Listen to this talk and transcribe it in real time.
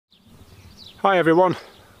Hi everyone,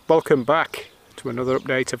 welcome back to another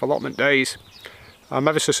update of allotment days. I'm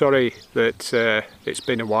ever so sorry that it's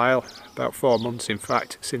been a while, about 4 months in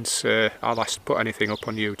fact, since I last put anything up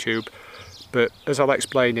on YouTube, but as I'll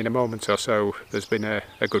explain in a moment or so, there's been a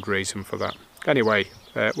good reason for that. Anyway,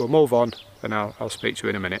 we'll move on and I'll speak to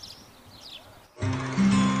you in a minute.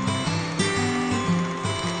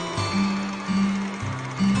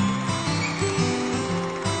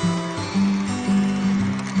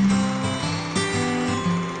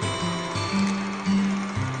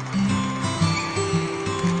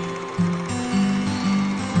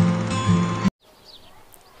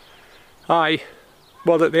 Hi.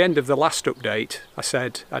 Well, at the end of the last update I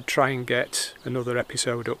said I'd try and get another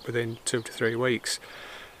episode up within 2 to 3 weeks.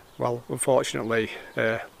 Well, unfortunately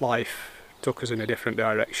life took us in a different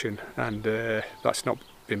direction and that's not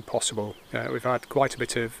been possible. We've had quite a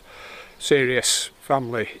bit of serious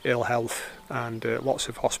family ill health and lots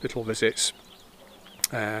of hospital visits.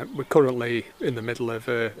 We're currently in the middle of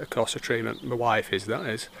a course of treatment, my wife is, that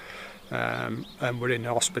is. And we're in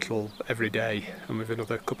hospital every day and we've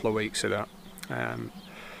another couple of weeks of that.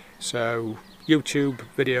 So YouTube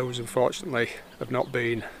videos unfortunately have not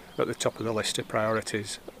been at the top of the list of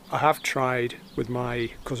priorities. I have tried with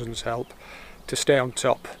my cousin's help to stay on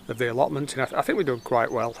top of the allotment and I think we've done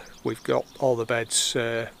quite well. We've got all the beds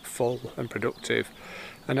full and productive,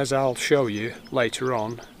 and as I'll show you later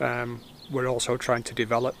on, we're also trying to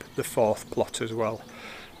develop the 4th plot as well.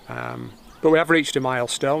 But we have reached a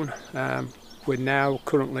milestone. We're now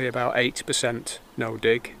currently about 80% no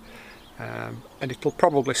dig, and it'll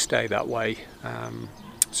probably stay that way.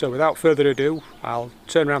 So without further ado, I'll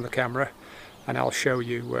turn around the camera and I'll show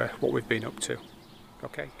you what we've been up to.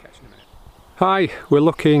 Okay, catch you in a minute. Hi, we're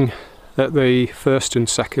looking at the 1st and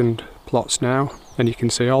 2nd plots now, and you can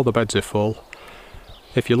see all the beds are full.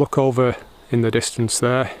 If you look over in the distance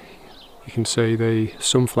there, you can see the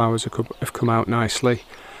sunflowers have come out nicely.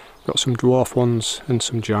 Got some dwarf ones and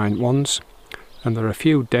some giant ones, and there are a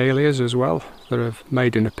few dahlias as well that have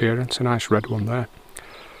made an appearance, a nice red one there.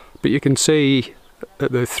 But you can see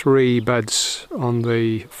at the 3 beds on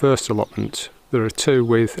the first allotment, there are 2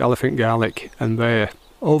 with elephant garlic and they're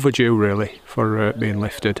overdue really for being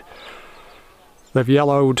lifted. They've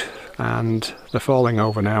yellowed and they're falling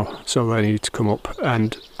over now, so they need to come up,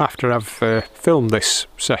 and after I've filmed this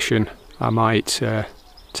session I might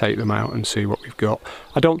take them out and see what we've got.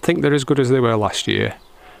 I don't think they're as good as they were last year,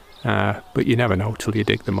 but you never know till you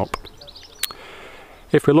dig them up.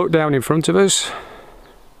 If we look down in front of us,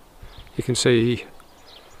 you can see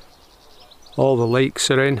all the leeks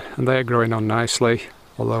are in and they're growing on nicely,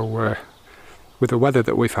 although with the weather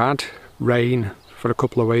that we've had, rain for a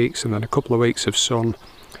couple of weeks and then a couple of weeks of sun,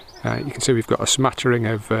 you can see we've got a smattering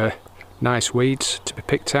of nice weeds to be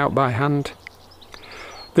picked out by hand.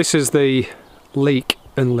 This is the leek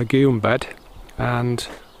and legume bed, and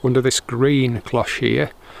under this green cloche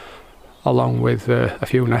here, along with a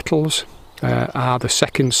few nettles, are the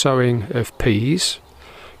 2nd sowing of peas,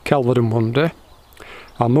 Kelwood and Wonder.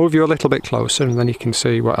 I'll move you a little bit closer and then you can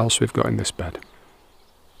see what else we've got in this bed.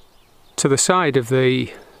 To the side of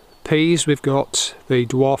the peas we've got the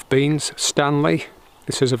dwarf beans, Stanley.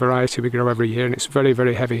 This is a variety we grow every year and it's very,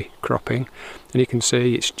 very heavy cropping, and you can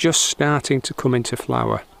see it's just starting to come into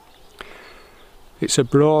flower. It's a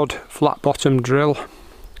broad flat bottom drill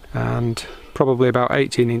and probably about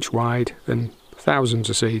 18-inch wide, and thousands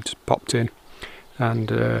of seeds popped in,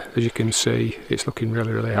 and as you can see it's looking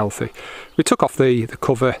really, really healthy. We took off the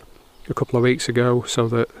cover a couple of weeks ago so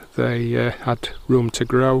that they had room to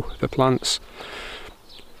grow the plants.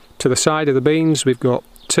 To the side of the beans we've got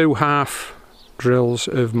 2 half drills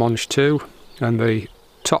of Monge 2, and the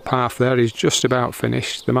top half there is just about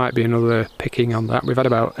finished. There might be another picking on that. We've had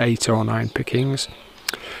about 8 or 9 pickings,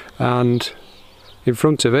 and in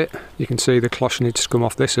front of it you can see the cloche needs to come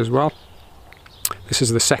off this as well. This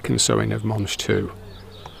is the 2nd sowing of Monge 2,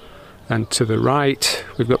 and to the right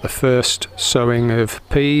we've got the 1st sowing of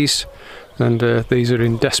peas, and these are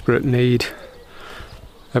in desperate need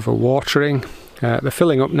of a watering. They're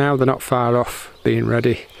filling up now, they're not far off being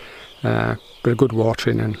ready, but a good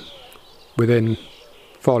watering and within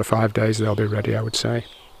 4 or 5 days they'll be ready, I would say.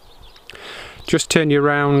 Just turn you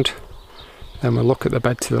around and we'll look at the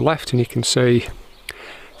bed to the left, and you can see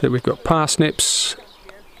that we've got parsnips,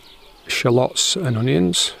 shallots and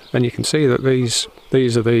onions, and you can see that these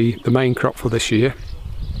are the main crop for this year.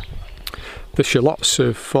 The shallots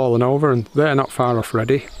have fallen over and they're not far off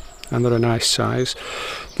ready, and they're a nice size.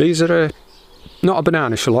 These are not a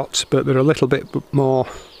banana shallot, but they're a little bit more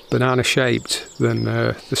banana shaped than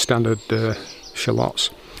the standard shallots.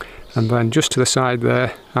 And then just to the side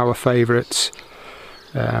there, our favourites,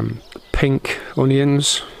 pink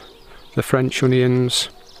onions, the French onions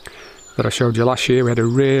that I showed you last year. We had a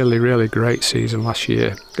really great season last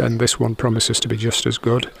year, and this one promises to be just as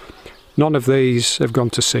good. None of these have gone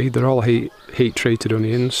to seed, they're all heat treated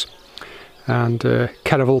onions. And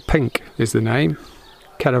Caravel Pink is the name,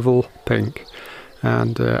 Caravel Pink,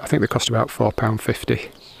 and I think they cost about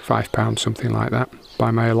 £4.50, £5, something like that,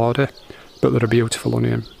 by mail order, but they're a beautiful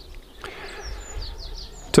onion.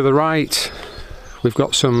 To the right we've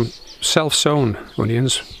got some self-sown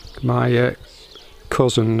onions. My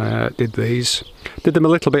cousin did these. Did them a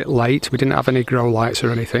little bit late, we didn't have any grow lights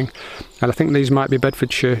or anything, and I think these might be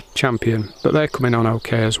Bedfordshire Champion, but they're coming on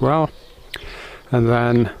okay as well. And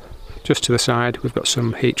then just to the side we've got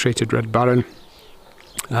some heat treated Red Baron,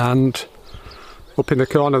 and up in the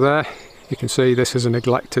corner there you can see this is a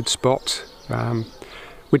neglected spot.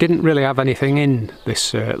 We didn't really have anything in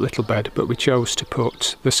this little bed, but we chose to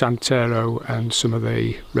put the Santero and some of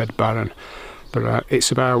the Red Baron. But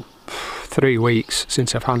it's about 3 weeks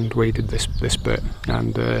since I've hand weeded this bit,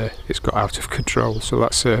 and it's got out of control, so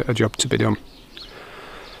that's a job to be done.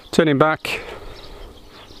 Turning back,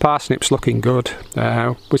 parsnips looking good.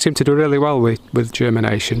 We seem to do really well with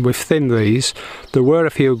germination. We've thinned these. There were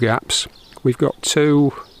a few gaps. We've got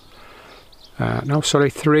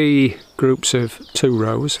three groups of 2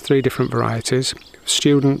 rows, 3 different varieties: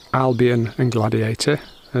 Student, Albion and Gladiator,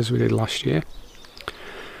 as we did last year.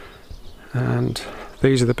 And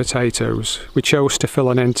these are the potatoes. We chose to fill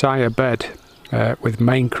an entire bed with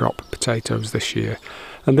main crop potatoes this year,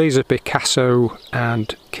 and these are Picasso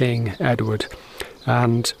and King Edward.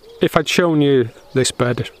 And if I'd shown you this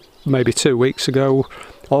bed maybe 2 weeks ago,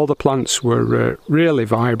 all the plants were really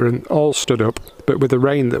vibrant, all stood up, but with the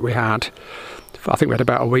rain that we had, I think we had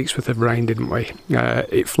about a week's worth of rain, didn't we?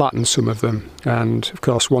 It flattened some of them, and of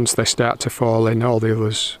course once they start to fall in, all the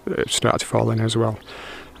others start to fall in as well.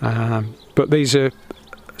 But these are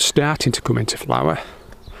starting to come into flower.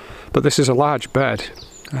 But this is a large bed.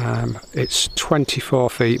 It's 24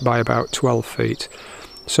 feet by about 12 feet,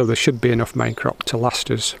 so there should be enough main crop to last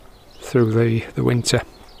us through the winter.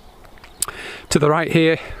 To the right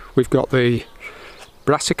here we've got the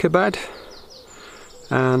brassica bed,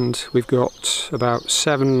 and we've got about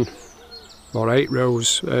 7 or 8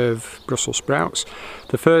 rows of Brussels sprouts.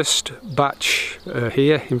 The first batch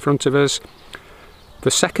here in front of us.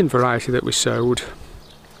 The second variety that we sowed,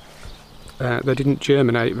 they didn't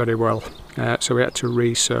germinate very well, so we had to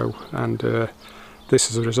re-sow, and this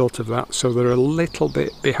is a result of that. So they're a little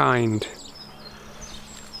bit behind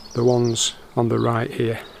the ones on the right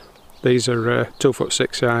here. These are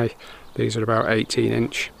 2'6" high, these are about 18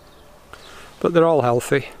 inch. But they're all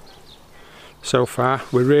healthy so far.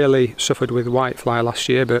 We really suffered with whitefly last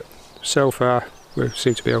year, but so far we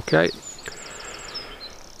seem to be okay.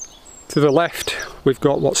 To the left we've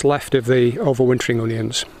got what's left of the overwintering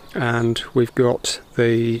onions, and we've got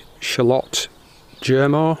the shallot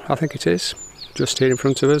germo, I think it is, just here in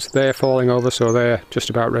front of us. They're falling over, so they're just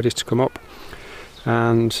about ready to come up.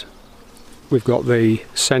 And we've got the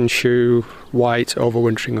Senshu white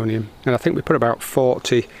overwintering onion, and I think we put about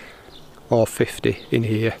 40 or 50 in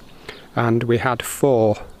here, and we had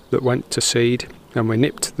 4 that went to seed, and we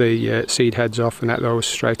nipped the seed heads off and ate those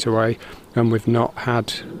straight away, and we've not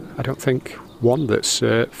had, I don't think, one that's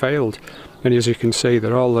failed. And as you can see,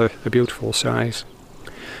 they're all a beautiful size.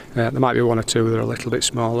 There might be 1 or 2 that are a little bit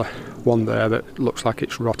smaller, one there that looks like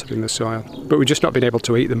it's rotted in the soil, but we've just not been able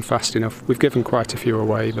to eat them fast enough. We've given quite a few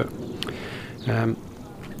away, but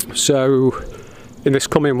so in this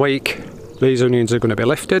coming week these onions are going to be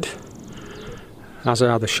lifted, as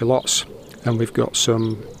are the shallots, and we've got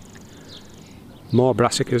some more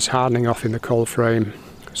brassicas hardening off in the cold frame,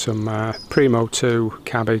 some Primo 2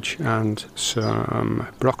 cabbage and some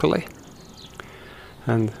broccoli,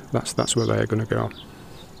 and that's where they're going to go.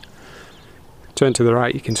 Turn to the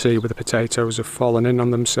right, you can see where the potatoes have fallen in on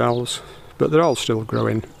themselves, but they're all still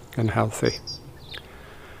growing and healthy.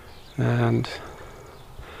 And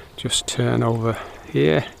just turn over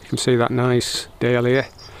here, you can see that nice dahlia.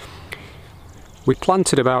 We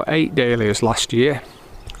planted about 8 dahlias last year,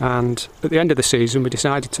 and at the end of the season we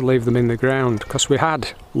decided to leave them in the ground because we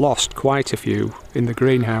had lost quite a few in the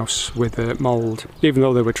greenhouse with mould, even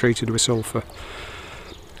though they were treated with sulphur.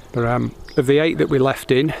 But of the 8 that we left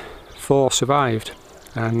in, 4 survived,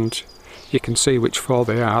 and you can see which 4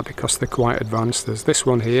 they are because they're quite advanced. There's this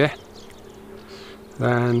one here,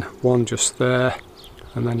 then one just there,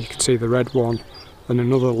 and then you can see the red one, and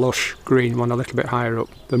another lush green one a little bit higher up.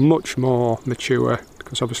 They're much more mature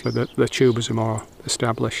because obviously the tubers are more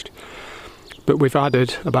established. But we've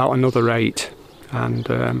added about another 8,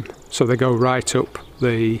 and so they go right up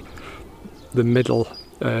the middle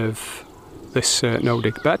of this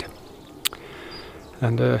no-dig bed,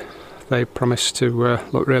 and they promise to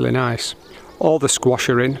look really nice. All the squash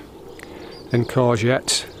are in, and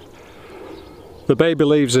courgette. The baby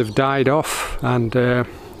leaves have died off, and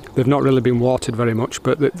they've not really been watered very much,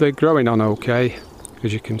 but they're growing on okay,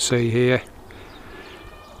 as you can see here.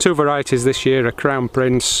 Two varieties this year are Crown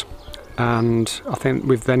Prince, and I think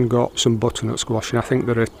we've then got some butternut squash, and I think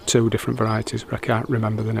there are two different varieties, but I can't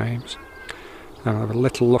remember the names. And I'll have a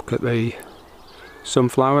little look at the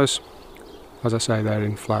sunflowers. As I say, they're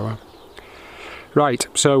in flower. Right,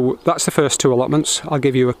 so that's the first two allotments. I'll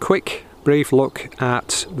give you a quick, brief look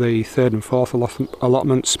at the third and fourth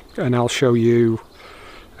allotments, and I'll show you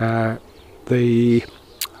how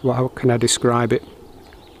can I describe it?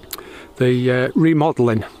 The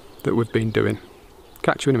remodelling that we've been doing.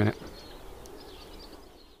 Catch you in a minute.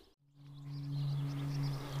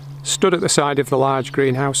 Stood at the side of the large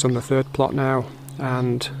greenhouse on the third plot now,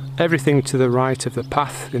 and everything to the right of the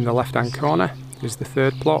path in the left hand corner is the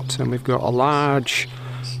third plot, and we've got a large,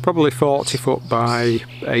 probably 40 foot by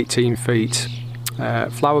 18 feet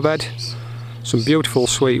flower bed. Some beautiful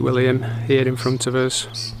Sweet William here in front of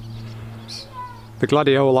us. The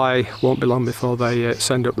gladioli won't be long before they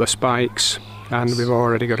send up the spikes, and we've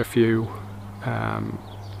already got a few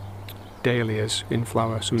dahlias in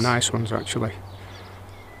flower, some nice ones actually.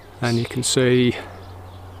 And you can see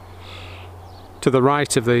to the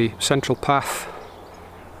right of the central path,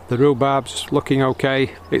 the rhubarb's looking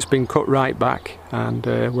okay. It's been cut right back, and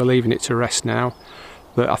we're leaving it to rest now.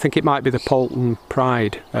 But I think it might be the Polton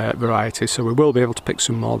Pride variety, so we will be able to pick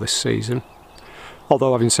some more this season.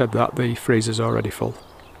 Although having said that, the freezer's already full.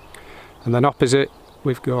 And then opposite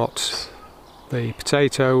we've got the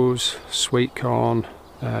potatoes, sweet corn,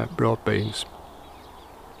 broad beans.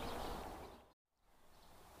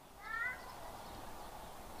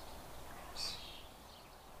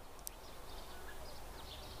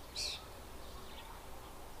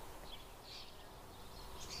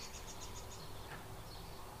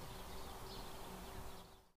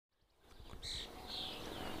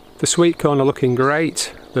 The sweet corn are looking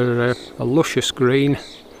great. They're a luscious green,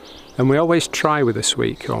 and we always try with the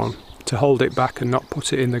sweet corn to hold it back and not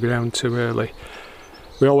put it in the ground too early.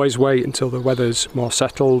 We always wait until the weather's more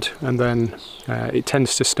settled, and then it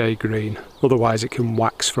tends to stay green. Otherwise it can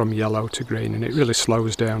wax from yellow to green, and it really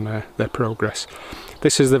slows down their progress.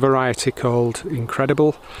 This is the variety called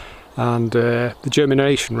Incredible, and the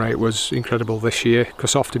germination rate was incredible this year,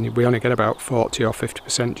 because often we only get about 40 or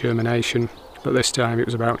 50% germination, but this time it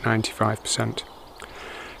was about 95%.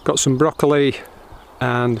 Got some broccoli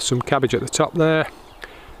and some cabbage at the top there,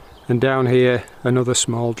 and down here another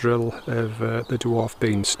small drill of the dwarf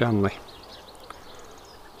bean Stanley.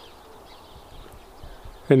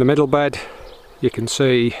 In the middle bed you can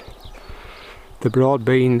see the broad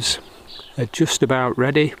beans are just about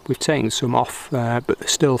ready. We've taken some off, but they're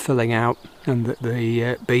still filling out, and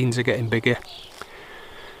the beans are getting bigger.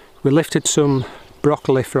 We lifted some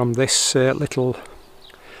broccoli from this little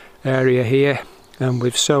area here, and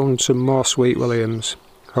we've sown some more Sweet Williams,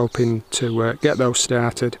 hoping to get those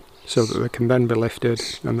started so that they can then be lifted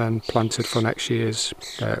and then planted for next year's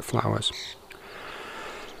flowers.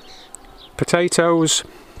 Potatoes,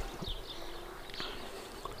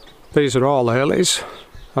 these are all earlies.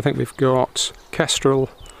 I think we've got Kestrel,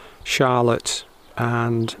 Charlotte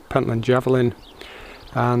and Pentland Javelin,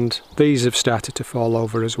 and these have started to fall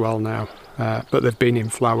over as well now. But they've been in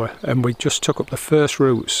flower, and we just took up the first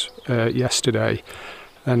roots yesterday,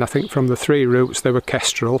 and I think from the 3 roots they were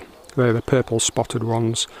Kestrel. They're the purple spotted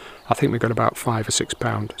ones. I think we got about 5 or 6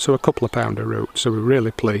 pound, so a couple of pound a root, so we're really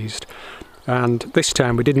pleased. And this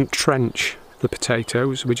time we didn't trench the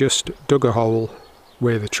potatoes, we just dug a hole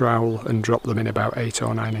with a trowel and dropped them in about 8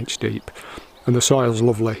 or 9 inch deep, and the soil's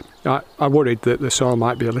lovely. I worried that the soil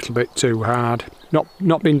might be a little bit too hard.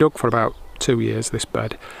 Not been dug for about 2 years, this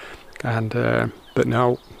bed. And but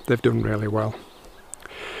no, they've done really well.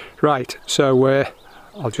 Right, so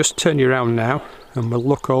I'll just turn you around now, and we'll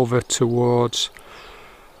look over towards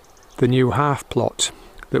the new half plot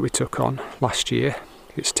that we took on last year.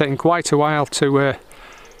 It's taken quite a while to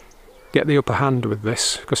get the upper hand with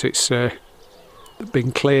this, because it's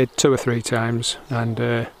been cleared 2 or 3 times, and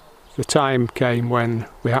the time came when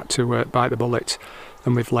we had to bite the bullet,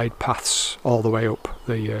 and we've laid paths all the way up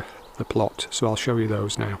the plot, so I'll show you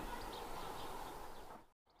those now.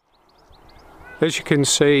 As you can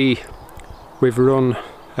see, we've run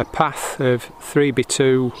a path of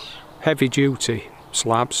 3x2 heavy duty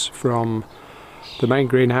slabs from the main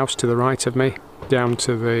greenhouse to the right of me down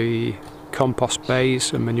to the compost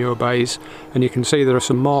bays and manure bays, and you can see there are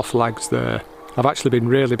some more flags there I've actually been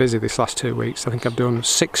really busy this last 2 weeks. I think I've done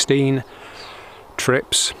 16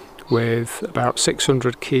 trips with about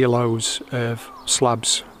 600 kilos of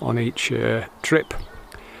slabs on each trip.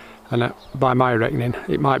 And by my reckoning,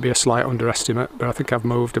 it might be a slight underestimate, but I think I've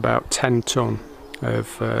moved about 10 tonne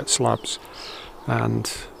of slabs. And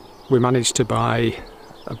we managed to buy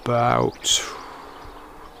about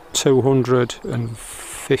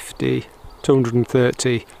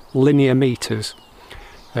 230 linear metres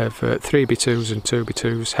of 3x2s and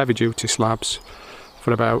 2x2s, heavy duty slabs,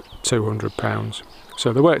 for about £200.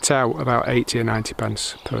 So they worked out about 80 or 90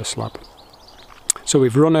 pence per slab. So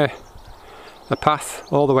we've run a path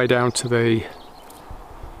all the way down to the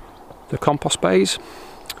compost bays,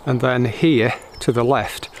 and then here to the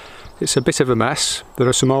left it's a bit of a mess. There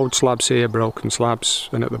are some old slabs here, broken slabs,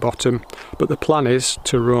 and at the bottom, but the plan is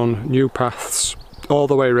to run new paths all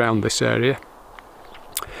the way around this area.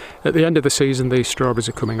 At the end of the season these strawberries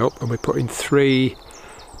are coming up, and we're putting 3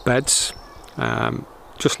 beds,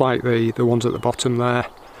 just like the ones at the bottom there,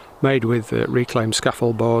 made with reclaimed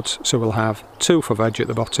scaffold boards. So we'll have 2 for veg at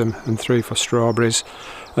the bottom and 3 for strawberries,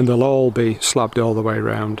 and they'll all be slabbed all the way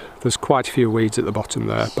around. There's quite a few weeds at the bottom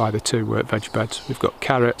there by the 2 veg beds. We've got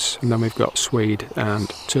carrots, and then we've got swede and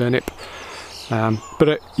turnip.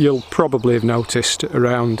 But you'll probably have noticed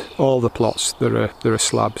around all the plots there are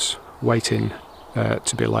slabs waiting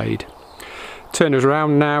to be laid. Turn us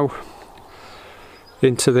around now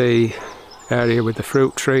into the area with the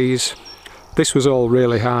fruit trees. This was all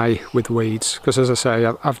really high with weeds because, as I say,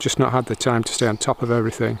 I've just not had the time to stay on top of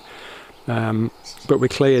everything. But we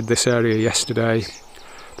cleared this area yesterday.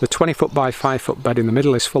 The 20-foot by 5-foot bed in the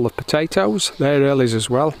middle is full of potatoes. They're earlies as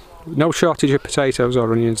well. No shortage of potatoes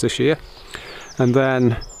or onions this year. And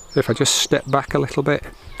then if I just step back a little bit,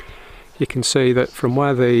 you can see that from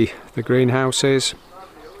where the greenhouse is,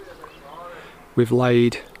 we've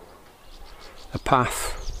laid a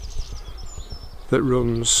path that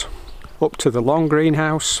runs up to the long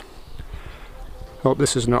greenhouse. Hope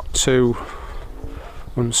this is not too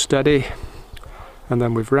unsteady. And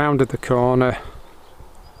then we've rounded the corner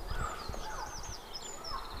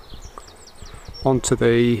onto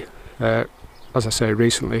the, as I say,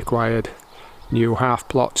 recently acquired new half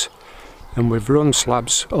plot, and we've run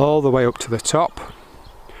slabs all the way up to the top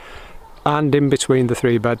and in between the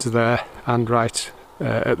 3 beds there, and right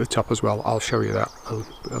at the top as well. I'll show you that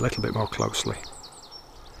a little bit more closely.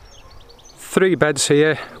 3 beds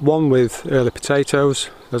here, one with early potatoes.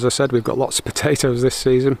 As I said, we've got lots of potatoes this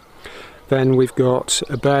season. Then we've got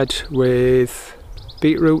a bed with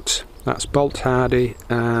beetroot, that's Bolt Hardy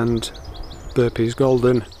and Burpees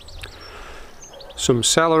Golden, some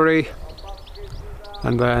celery,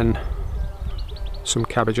 and then some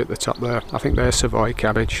cabbage at the top there. I think they're Savoy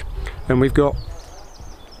cabbage. And we've got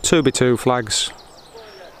 2x2 flags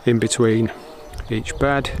in between each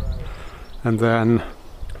bed, and then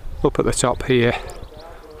up at the top here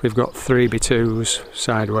we've got 3x2s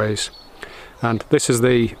sideways. And this is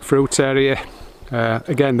the fruit area.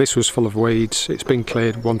 Again, this was full of weeds. It's been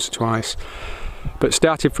cleared once or twice, but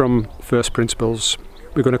started from first principles.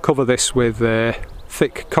 We're going to cover this with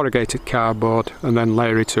thick corrugated cardboard and then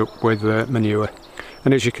layer it up with manure.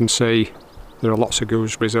 And as you can see, there are lots of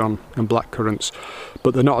gooseberries on and blackcurrants,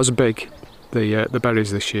 but they're not as big, the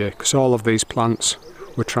berries, this year, because all of these plants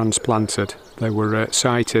were transplanted. They were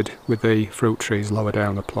sited with the fruit trees lower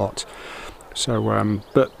down the plot. So,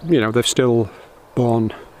 but you know, they've still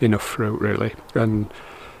borne enough fruit really, and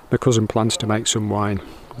my cousin plans to make some wine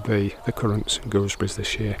with the currants and gooseberries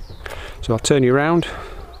this year. So I'll turn you around,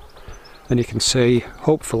 and you can see,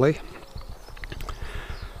 hopefully,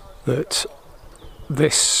 that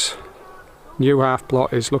this new half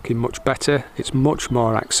plot is looking much better. It's much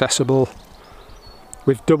more accessible.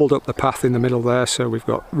 We've doubled up the path in the middle there, so we've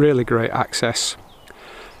got really great access.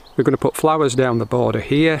 We're going to put flowers down the border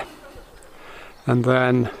here, and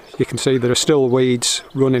then you can see there are still weeds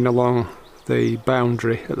running along the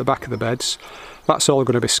boundary at the back of the beds. That's all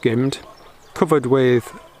going to be skimmed, covered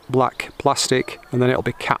with black plastic, and then it'll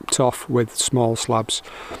be capped off with small slabs,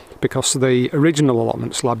 because the original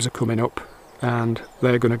allotment slabs are coming up and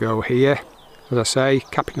they're going to go here, as I say,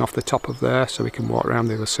 capping off the top of there so we can walk around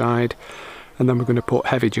the other side. And then we're going to put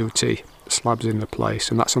heavy duty slabs in the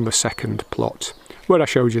place, and that's on the second plot where I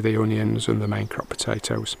showed you the onions and the main crop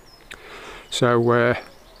potatoes. So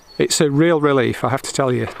it's a real relief, I have to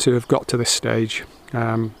tell you, to have got to this stage.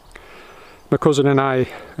 My cousin and I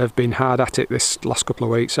have been hard at it this last couple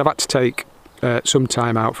of weeks. I've had to take some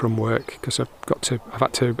time out from work because I've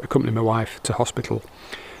had to accompany my wife to hospital.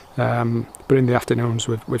 But in the afternoons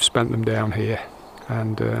we've spent them down here,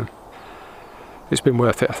 and it's been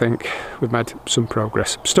worth it. I think we've made some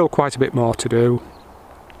progress. Still quite a bit more to do,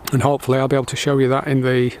 and hopefully I'll be able to show you that in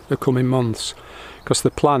the coming months, because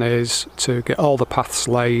the plan is to get all the paths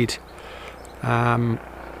laid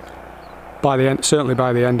by the end, certainly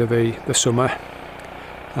by the end of the summer,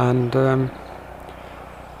 and a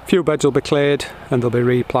few beds will be cleared and they'll be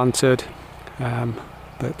replanted,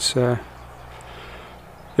 but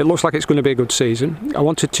it looks like it's going to be a good season. I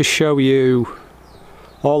wanted to show you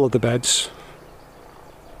all of the beds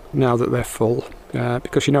now that they're full,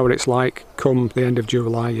 because you know what it's like. Come the end of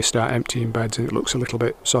July you start emptying beds and it looks a little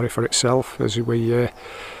bit sorry for itself as we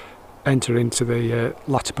enter into the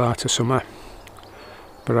latter part of summer.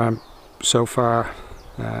 But so far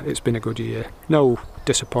it's been a good year, no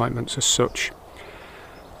disappointments as such.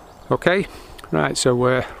 Okay, right, so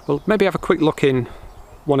we'll maybe have a quick look in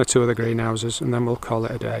one or two of the greenhouses and then we'll call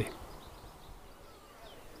it a day.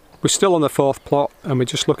 We're still on the fourth plot and we're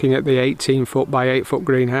just looking at the 18-foot by 8-foot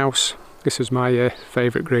greenhouse. This is my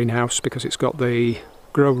favourite greenhouse because it's got the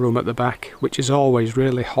grow room at the back, which is always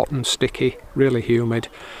really hot and sticky, really humid,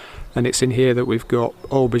 and it's in here that we've got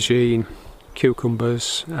aubergine,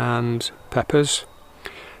 cucumbers and peppers,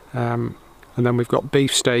 and then we've got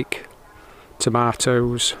beefsteak,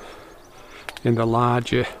 tomatoes in the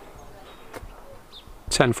larger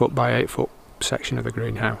 10-foot by 8-foot section of the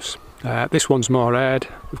greenhouse. This one's more aired.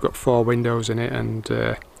 We've got 4 windows in it and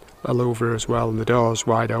a louver as well, and the door's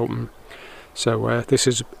wide open. So this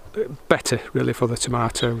is better really for the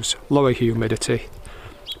tomatoes, lower humidity,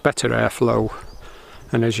 better airflow,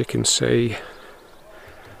 and as you can see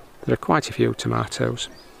there are quite a few tomatoes.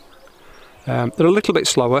 They're a little bit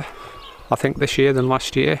slower I think this year than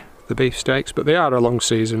last year, the beefsteaks, but they are a long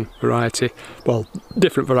season variety. Well,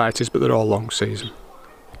 different varieties, but they're all long season.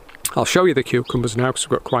 I'll show you the cucumbers now because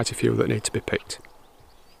we've got quite a few that need to be picked.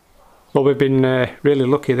 Well, we've been really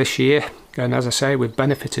lucky this year, and as I say, we've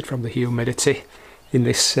benefited from the humidity in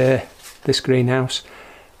this greenhouse,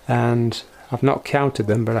 and I've not counted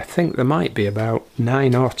them, but I think there might be about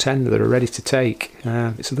 9 or 10 that are ready to take.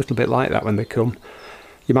 It's a little bit like that when they come.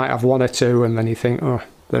 You might have 1 or 2 and then you think, oh,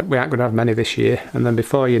 we aren't going to have many this year, and then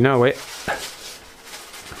before you know it,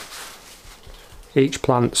 each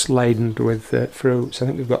plant's laden with fruits. I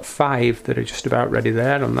think we've got 5 that are just about ready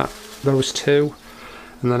there on those 2.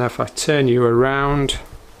 And then if I turn you around,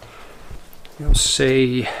 you'll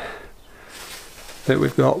see that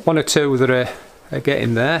we've got 1 or 2 that are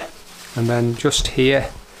getting there. And then just here,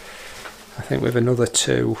 I think we've another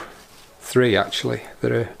 2, 3 actually,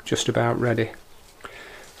 that are just about ready.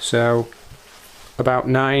 So about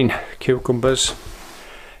 9 cucumbers.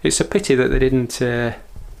 It's a pity that they didn't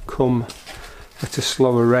come at a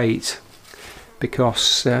slower rate,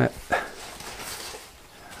 because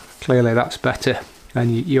clearly that's better,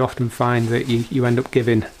 and you often find that you end up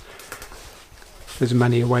giving as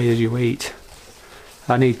many away as you eat.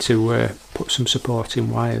 I need to put some supporting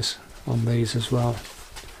wires on these as well,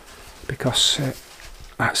 because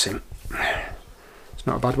that's him. It's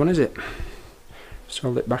not a bad one, is it? Just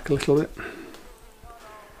hold it back a little bit.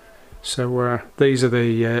 So these are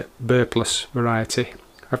the burpless variety.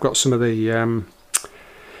 I've got some of the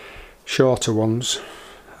shorter ones.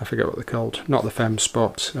 I forget what they're called. Not the Fem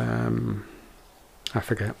Spot. I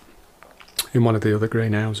forget. In one of the other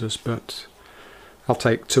greenhouses, but I'll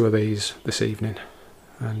take 2 of these this evening,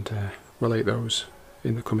 and we'll eat those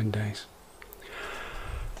in the coming days.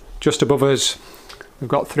 Just above us, we've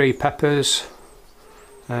got 3 peppers,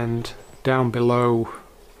 and down below,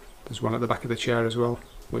 there's one at the back of the chair as well.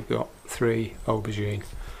 We've got 3 aubergine.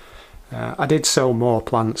 I did sow more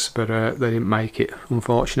plants, but they didn't make it,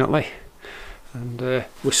 unfortunately. And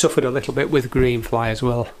we suffered a little bit with green fly as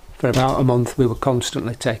well. For about a month we were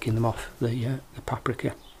constantly taking them off the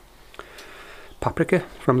paprika. Paprika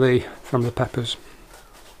from the peppers.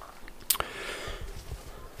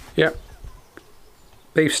 Yep.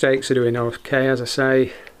 Beefsteaks are doing okay, as I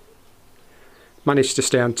say. Managed to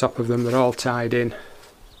stay on top of them. They're all tied in,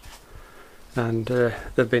 and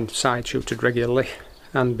they've been side shooted regularly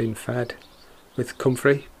and been fed with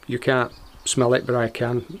comfrey. You can't smell it, but I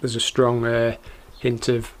can. There's a strong hint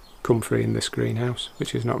of comfrey in this greenhouse,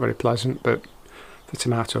 which is not very pleasant, but the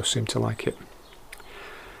tomatoes seem to like it.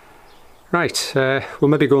 Right, we'll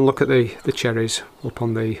maybe go and look at the cherries up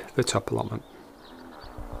on the top allotment.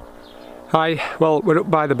 Hi, well, we're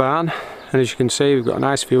up by the barn, and as you can see we've got a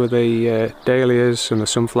nice view of the dahlias and the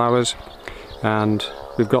sunflowers, and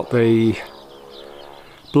we've got the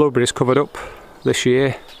blueberries covered up this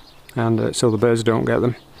year, and so the birds don't get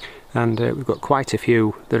them, and we've got quite a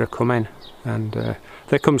few that are coming, and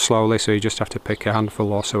they come slowly, so you just have to pick a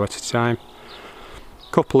handful or so at a time.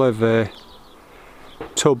 Couple of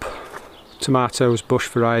tub tomatoes, bush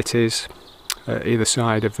varieties, either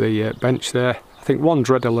side of the bench there. I think one's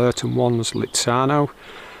Red Alert and one's Litsano.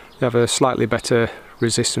 They have a slightly better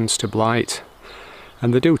resistance to blight,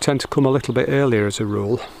 and they do tend to come a little bit earlier as a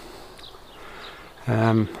rule.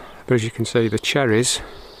 But as you can see, the cherries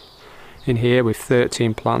in here with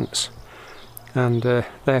 13 plants, and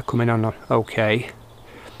they're coming on okay.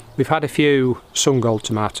 We've had a few sun gold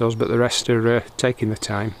tomatoes, but the rest are taking the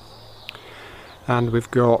time. And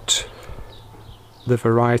we've got the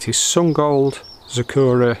varieties sun gold,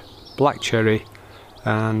 Zakura, black cherry,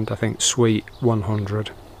 and I think sweet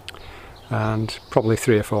 100, and probably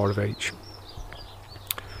 3 or 4 of each.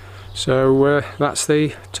 So that's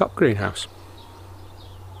the top greenhouse.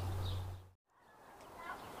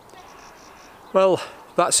 Well,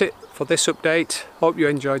 that's it for this update. Hope you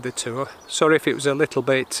enjoyed the tour. Sorry if it was a little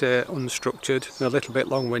bit unstructured and a little bit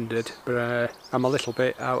long-winded, but I'm a little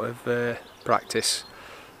bit out of practice,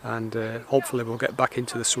 and hopefully we'll get back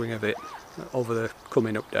into the swing of it over the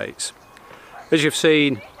coming updates. As you've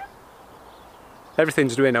seen,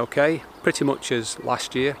 everything's doing okay, pretty much as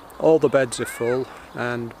last year. All the beds are full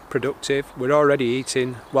and productive. We're already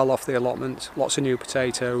eating well off the allotment. Lots of new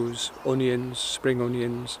potatoes, onions, spring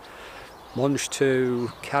onions, munch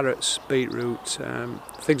 2, carrots, beetroot.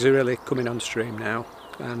 Things are really coming on stream now,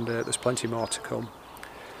 and there's plenty more to come.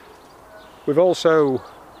 We've also,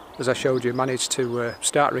 as I showed you, managed to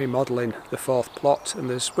start remodelling the 4th plot, and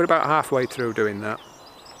we're about halfway through doing that.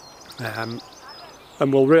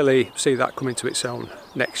 And we'll really see that come into its own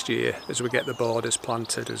next year as we get the borders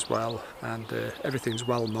planted as well, and everything's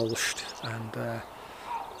well mulched and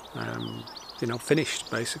you know, finished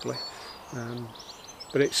basically.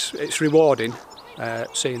 But it's rewarding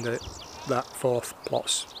seeing that 4th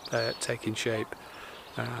plot's taking shape.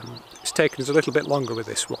 It's taken us a little bit longer with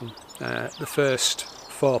this one. The first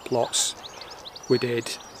 4 plots we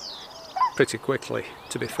did pretty quickly,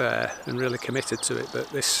 to be fair, and really committed to it, but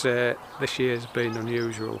this year's been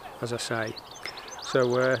unusual, as I say.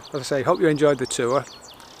 So as I say, hope you enjoyed the tour.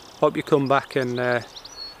 Hope you come back and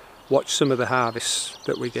watch some of the harvests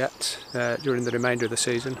that we get during the remainder of the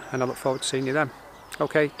season, and I look forward to seeing you then.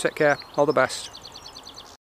 Okay, take care, all the best.